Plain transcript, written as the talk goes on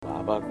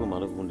కడబాకు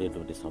మనకు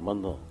ఉండేటువంటి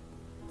సంబంధం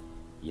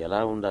ఎలా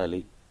ఉండాలి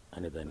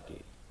అనే దానికి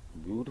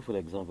బ్యూటిఫుల్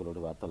ఎగ్జాంపుల్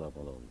ఒకటి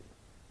వార్తాలాపంలో ఉంది.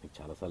 మీకు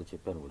చాలాసార్లు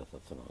చెప్పాను కూడా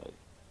సత్సంగంలో.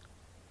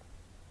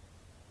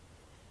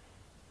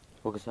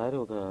 ఒకసారి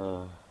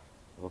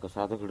ఒక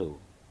సాధకుడు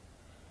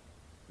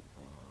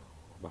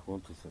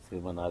భగవంతుడు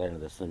శ్రీమన్నారాయణ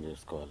దర్శనం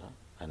చేసుకోవాలా,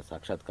 ఆయన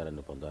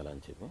సాక్షాత్కారాన్ని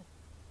పొందాలని చెప్పి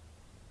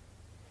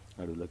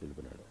అడవిలోకి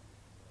వెళ్ళిపోయినాడు.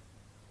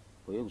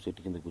 పోయి ఒక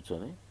చెట్టు కింద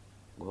కూర్చొని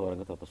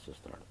ఘోరంగా తపస్సు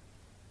చేస్తున్నాడు.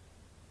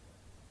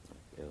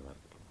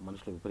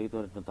 మనుషులు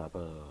విపరీతమైన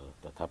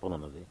తపన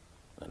ఉన్నది,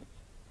 దానికి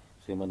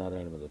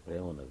శ్రీమన్నారాయణ మీద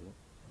ప్రేమ ఉన్నది,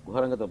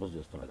 ఘోరంగా తపస్సు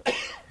చేస్తున్నాడు.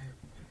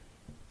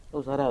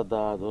 ఒకసారి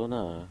అదోన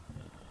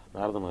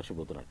నారద మహర్షి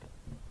పోతున్నట్టు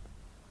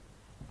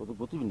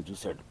పోతూ వీడిని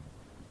చూశాడు.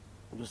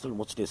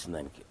 ముచ్చటేసింది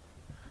ఆయనకి.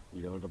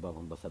 వీడెవడ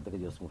బాబు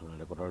శ్రద్ధగా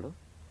చేసుకుంటున్నాడు కుర్రాడు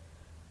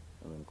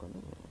అని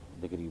అనుకొని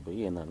దగ్గరికి పోయి,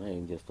 ఏమన్నా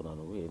ఏం చేస్తున్నావు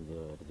నువ్వు, ఏం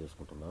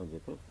చేసుకుంటున్నావు అని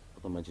చెప్పి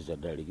ఒక మంచి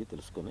చెడ్డ అడిగి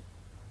తెలుసుకొని,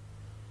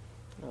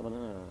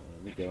 ఏమన్నా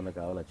నీకేమన్నా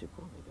కావాలా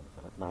చెప్పు.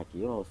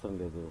 నాకేం అవసరం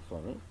లేదు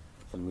స్వామి,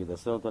 అసలు మీ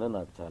దర్శనంతోనే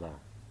నాకు చాలా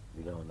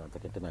ఇదిగా ఉంది,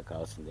 అంతకంటే నాకు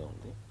కావాల్సిందే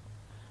ఉంది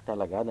అంటే,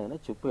 అలా కాదైనా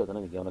చెప్పు,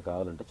 ఏదైనా నీకు ఏమైనా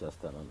కావాలంటే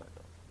చేస్తాను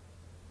అన్నట్టు.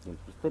 నేను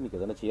చూస్తే నీకు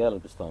ఏదైనా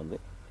చేయాలనిపిస్తూ ఉంది,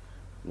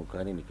 నువ్వు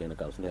కానీ నీకేమైనా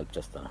కావాల్సింది హెల్ప్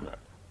చేస్తాను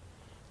అన్నాడు.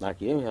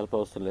 నాకేం హెల్ప్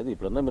అవసరం లేదు,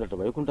 ఇప్పుడన్నా మీరు అట్లా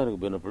వైకుంఠానికి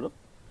పోయినప్పుడు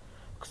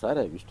ఒకసారి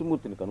ఆ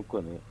విష్ణుమూర్తిని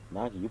కనుక్కొని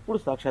నాకు ఎప్పుడు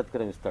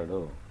సాక్షాత్కారం ఇస్తాడు,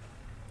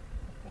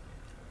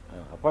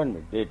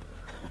 అపాయింట్మెంట్ డేట్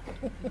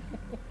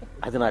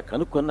అది నాకు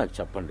కనుక్కొని నాకు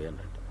చెప్పండి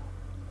అన్నట్టు.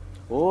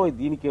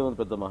 దీనికేముంది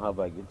పెద్ద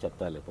మహాభాగ్యం,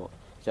 చెప్తాలేపో,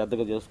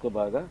 శ్రద్ధగా చేసుకో,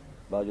 బాగా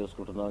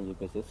చూసుకుంటున్నావు అని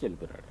చెప్పేసి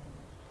వెళ్ళిపోయాడు.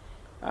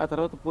 ఆ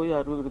తర్వాత పోయి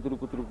అరువుకి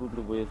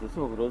తిరుగుతూ పోయేసేసి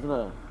ఒక రోజున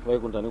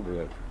వైకుంఠానికి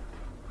పోయాడు.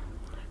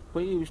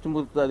 పోయి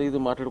విష్ణుమూర్తితో అది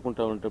ఇది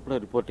మాట్లాడుకుంటూ ఉండేటప్పుడు,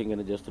 రిపోర్టింగ్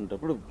అనేది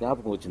చేస్తుంటప్పుడు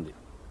జ్ఞాపకం వచ్చింది.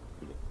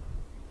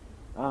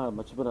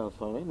 మర్చిపోయినా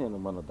స్వామి, నేను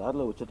మన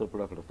దారిలో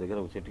వచ్చేటప్పుడు అక్కడ దగ్గర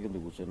ఒక చెట్టు కింద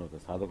కూర్చొని ఒక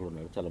సాధకుడు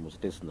ఉన్నాడు, చాలా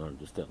ముచ్చటేస్తుందో అని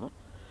చూస్తాను,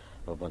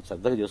 మన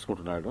శ్రద్ధగా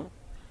చేసుకుంటున్నాడు,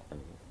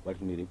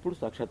 వాటికి మీరు ఎప్పుడు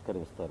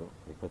సాక్షాత్కారం ఇస్తారు,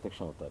 మీకు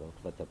ప్రత్యక్షం అవుతారు,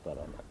 ఒకసారి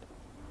చెప్తారా అన్నట్టు.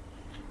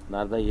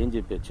 నారదా ఏం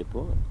చెప్పేది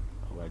చెప్పు.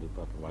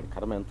 వాడి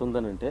కర్మ ఎంత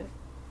ఉందనంటే,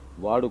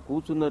 వాడు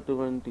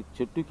కూర్చున్నటువంటి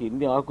చెట్టుకి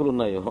ఎన్ని ఆకులు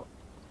ఉన్నాయో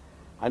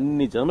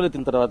అన్ని జన్మలు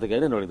ఎత్తిన తర్వాత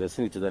కానీ నేను వాడికి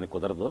దర్శనం ఇచ్చేదానికి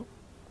కుదరదు,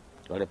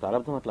 వాడి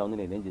ప్రారంభం అట్లా ఉంది,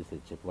 నేనేం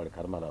చేసేది చెప్పు, వాడి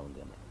కర్మ అలా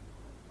ఉంది అన్న.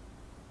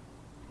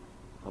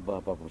 అబ్బా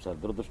పాపం సార్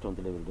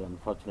దురదృష్టవంతులే వీడు,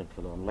 అన్ఫార్చునేట్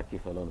ఫెలో, అన్లక్కీ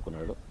ఫెలో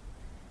అనుకున్నాడు.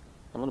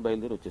 అమ్మని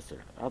బయలుదేరి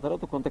వచ్చేసాడు. ఆ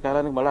తర్వాత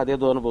కొంతకాలానికి మళ్ళీ అదే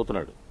దూరం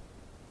పోతున్నాడు.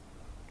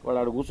 వాడు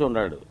ఆడు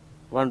కూర్చున్నాడు.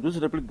 వాడిని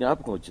చూసేటప్పుడు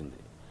జ్ఞాపకం వచ్చింది.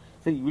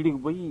 సరే వీడికి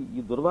పోయి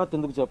ఈ దుర్వార్త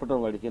ఎందుకు చెప్పడం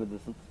వాడికి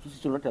చూసి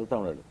చూడట్టు వెళ్తా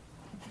ఉన్నాడు.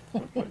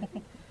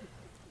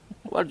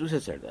 వాడు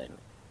చూసేసాడు. ఆయన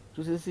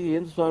చూసేసి,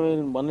 ఏంటి స్వామి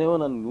మొన్నేమో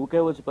నన్ను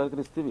నువ్వుకే వచ్చి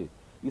పలకరిస్తేవి,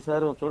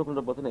 ఈసారి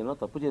చూడకుండా పోతే నేనో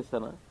తప్పు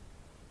చేస్తానా,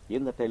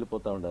 ఏందట్ట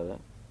వెళ్ళిపోతా ఉండదా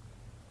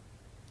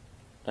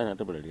ఆయన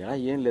అంటపడాడు.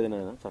 ఏం లేదు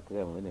నేను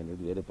చక్కగా ఉంది, నేను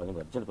ఇది వేరే పని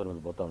అర్జెంట్ పని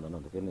మీద పోతా ఉన్నాను,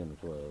 అందుకని నేను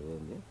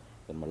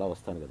మళ్ళీ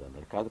వస్తాను కదా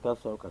అన్నాడు. కాదు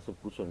స్వామి, కాసేపు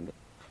కూర్చోండి,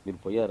 మీరు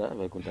పోయారా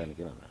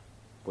వైకుంఠానికి అన్నాడు.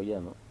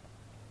 పోయాను.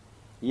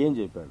 ఏం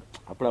చెప్పాడు.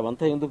 అప్పుడు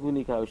అవంతా ఎందుకు,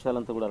 నీకు ఆ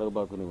విషయాలంతా కూడా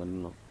అడగబాకు,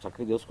 నువ్వు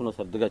చక్కగా చేసుకున్నావు,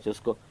 శ్రద్ధగా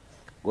చేసుకో,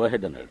 గో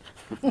హెడ్ అన్నాడు.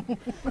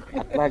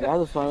 అట్లా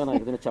కాదు స్వామి,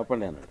 నాకు ఏదైనా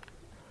చెప్పండి అన్నాడు.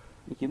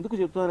 నీకు ఎందుకు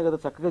చెప్తున్నాను కదా,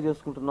 చక్కగా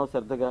చేసుకుంటున్నావు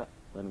శ్రద్ధగా,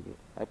 దానికి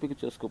హ్యాపీగా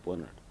చేసుకోపో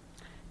అన్నాడు.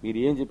 మీరు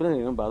ఏం చెప్పినా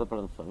నేనేం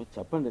బాధపడను స్వామి,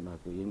 చెప్పండి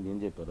నాకు ఏం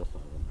చెప్పారో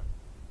స్వామి అన్నాడు.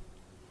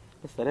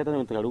 సరే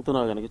నేను ఇంతకు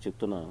అడుగుతున్నావు కనుక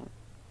చెప్తున్నా,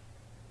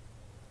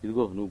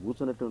 ఇదిగో నువ్వు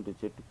కూర్చున్నటువంటి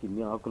చెట్టుకి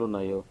ఎన్ని ఆకులు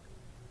ఉన్నాయో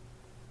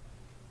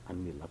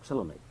అన్ని లక్షలు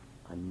ఉన్నాయి,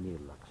 అన్ని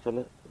లక్షల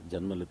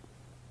జన్మలు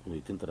నువ్వు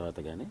ఎత్తిన తర్వాత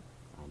కానీ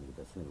ఆయనకి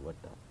దర్శనం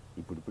ఇవ్వట,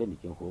 ఇప్పుడిప్పుడే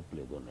నీకేం హోప్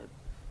లేదు అన్నాడు.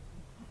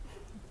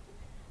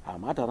 ఆ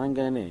మాట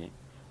అనగానే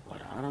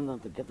వాడు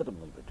ఆనందంతో గెత్తడం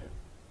మొదలుపెట్టాడు.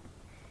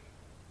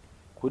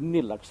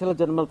 కొన్ని లక్షల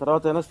జన్మల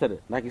తర్వాత అయినా సరే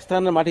నాకు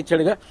ఇష్టాన్ని మాట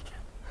ఇచ్చాడుగా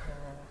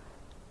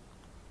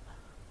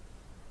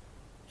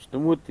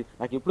విష్ణుమూర్తి,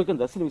 నాకు ఎప్పటికైనా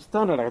దర్శనం ఇస్తా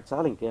ఉన్నాడు, అక్కడ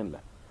చాలా ఇంకేంలా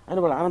ఆయన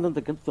వాడు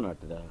ఆనందంతో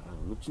గెంతుతున్నట్టు,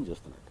 నృత్యం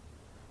చేస్తున్నట్టు.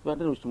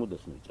 వెంటనే విష్ణుమూర్తి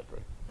దర్శనం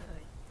ఇచ్చాడు.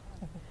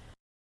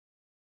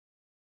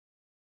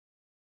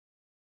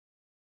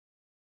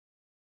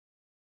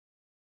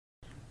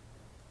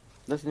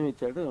 దర్శనం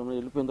ఇచ్చాడు.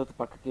 వెళ్ళిపోయిన తర్వాత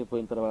పక్కకి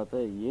పోయిన తర్వాత,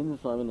 ఏంది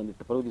స్వామి నన్ను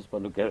ఇట్ట పరుగు తీసి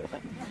పనుకాడు,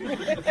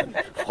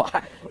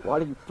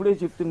 వాడికి ఇప్పుడే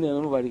చెప్తుంది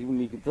నేను, వాడికి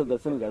నీకు ఇంత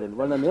దర్శనం కాదండి,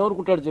 వాడు నన్ను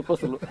ఏమనుకుంటాడు చెప్పు,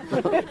 అసలు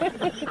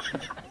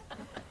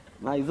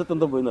నా ఇజ్జత్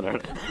అంతా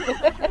పోయిందన్నాడు.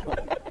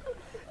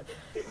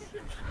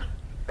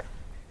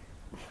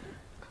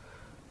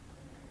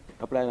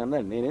 అప్పుడు ఆయన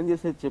అన్నాడు, నేనేం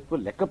చేసేది చెప్పు,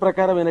 లెక్క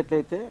ప్రకారం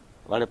అయినట్లయితే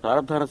వాడి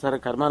ప్రారంభానుసారం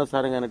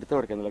కర్మానుసారంగా అయినట్లయితే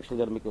వాడికి 8 లక్షల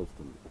జన్మకే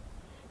వస్తుంది.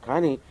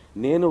 కానీ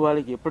నేను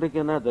వాడికి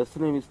ఎప్పటికైనా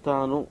దర్శనం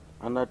ఇస్తాను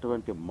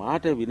అన్నటువంటి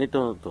మాట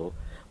వినటంతో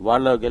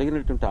వాళ్ళ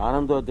కలిగినటువంటి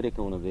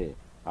ఆనందోద్రేకం ఉన్నది,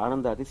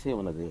 ఆనంద అతిశయం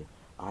ఉన్నది,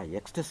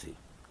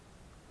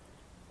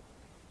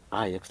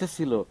 ఆ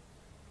ఎక్స్టసీలో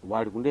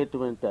వాడికి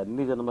ఉండేటువంటి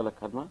అన్ని జన్మల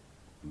కర్మ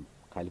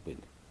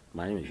కాలిపోయింది,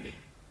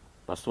 మాయమైపోయింది,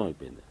 భస్మం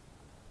అయిపోయింది.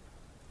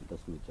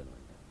 దర్శనం ఇచ్చాను.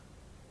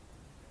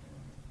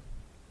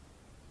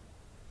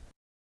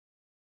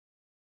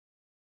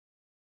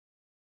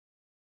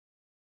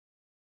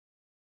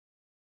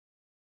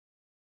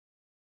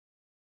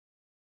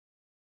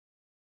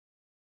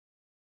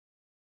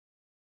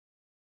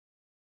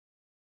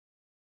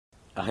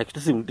 ఆ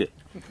ఎక్స్టసీ ఉంటే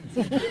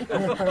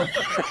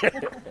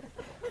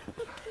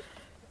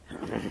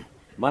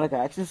మనకు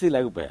యాక్సెస్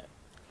లేకపోయా,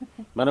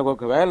 మనకు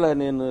ఒకవేళ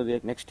నేను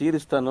నెక్స్ట్ ఇయర్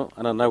ఇస్తాను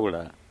అని అన్నా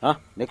కూడా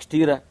నెక్స్ట్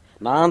ఇయరా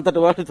నా అంతటి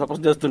వాటి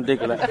తపస్సు చేస్తుంటే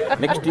ఇక్కడ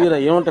నెక్స్ట్ ఇయర్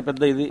ఏమంటే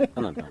పెద్ద ఇది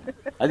అని అంటాను.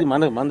 అది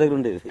మన దగ్గర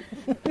ఉండేది.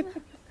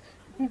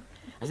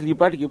 అసలు ఈ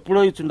పాటికి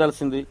ఎప్పుడో ఇచ్చి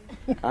ఉండాల్సింది,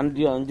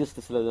 అంజస్ట్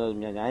అసలు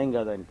న్యాయం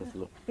కాదా ఆయనకి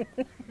అసలు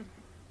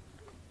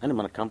అని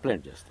మనం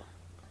కంప్లైంట్ చేస్తాం.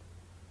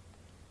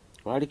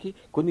 వాడికి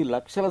కొన్ని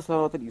లక్షల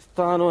తర్వాత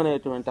ఇస్తాను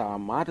అనేటువంటి ఆ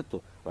మాటతో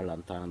వాళ్ళు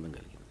అంత ఆనందం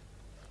కలిగింది.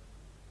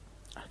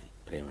 అది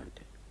ప్రేమ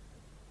అంటే.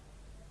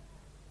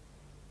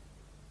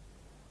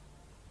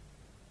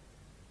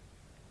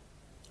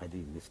 అది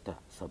నిష్ఠ,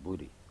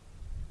 సబూరి,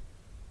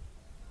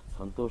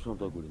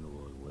 సంతోషంతో కూడిన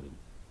ఓరిమి.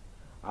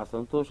 ఆ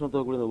సంతోషంతో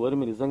కూడిన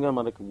ఓరిమి నిజంగా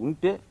మనకు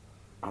ఉంటే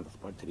అంత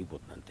స్పాట్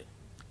తిరిగిపోతుంది అంతే.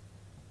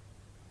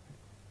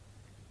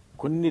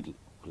 కొన్ని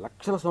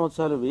లక్షల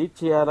సంవత్సరాలు వెయిట్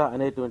చేయాలా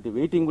అనేటువంటి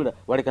వెయిటింగ్ కూడా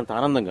వాడికి అంత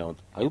ఆనందంగా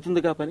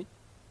అవుతుంది కా పని.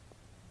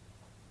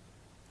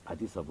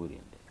 అది సబూరి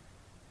అంటే.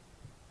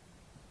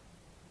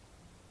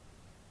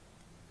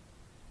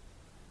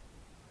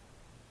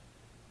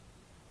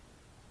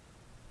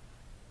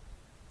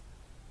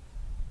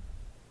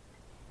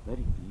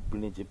 మరి ఇప్పుడు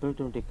నేను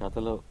చెప్పినటువంటి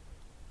కథలో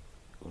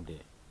ఉండే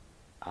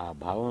ఆ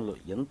భావంలో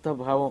ఎంత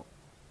భావం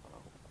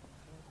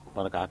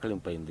మనకు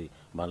ఆకలింపైంది,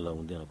 మనలో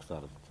ఉంది అని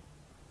ఒకసారి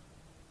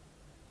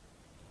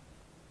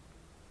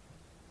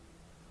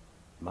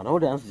మనం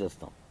డ్యాన్స్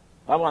చేస్తాం,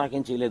 బాబా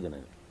నాకేం చేయలేదు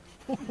నేను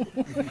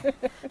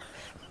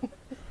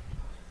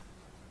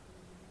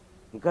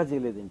ఇంకా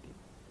చేయలేదేంటి,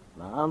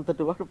 నా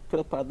అంతటి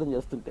వాడు ప్రార్థన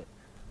చేస్తుంటే.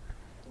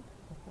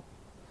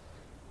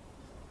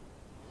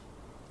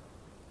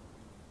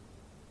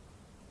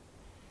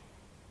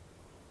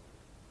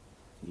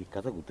 ఈ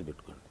కథ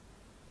గుర్తుపెట్టుకోండి.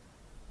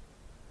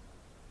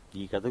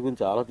 ఈ కథ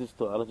గురించి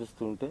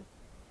ఆలోచిస్తూ ఉంటే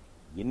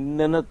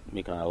ఎన్నైనా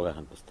మీకు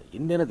అవగాహనకు వస్తాయి,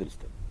 ఎన్నైనా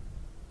తెలుస్తాయి.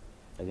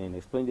 అది నేను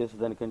ఎక్స్ప్లెయిన్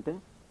చేసేదానికంటే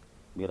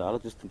మీరు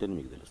ఆలోచిస్తుంటేనే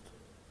మీకు తెలుస్తుంది.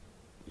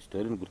 ఈ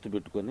స్టోరీని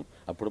గుర్తుపెట్టుకొని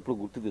అప్పుడప్పుడు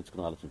గుర్తు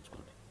తెచ్చుకొని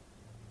ఆలోచించుకోండి.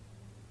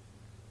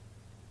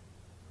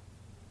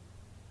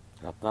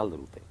 రత్నాలు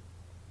దొరుకుతాయి.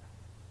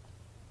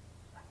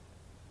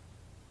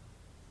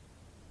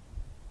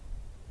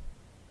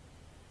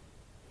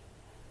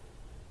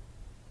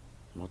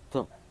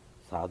 మొత్తం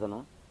సాధన,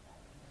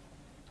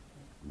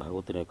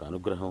 భగవంతుని యొక్క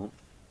అనుగ్రహం,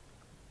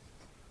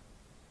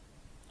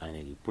 ఆయన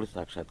ఇప్పుడు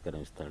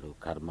సాక్షాత్కారం ఇస్తాడు,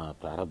 కర్మ,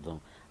 ప్రారంధం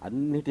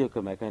అన్నిటి యొక్క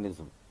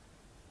మెకానిజం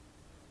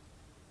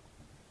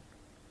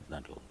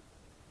దాంట్లో ఉంది.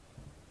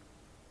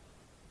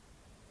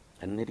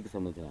 అన్నిటికీ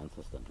సంబంధించిన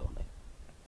ఆన్సర్స్ దాంట్లో ఉన్నాయి.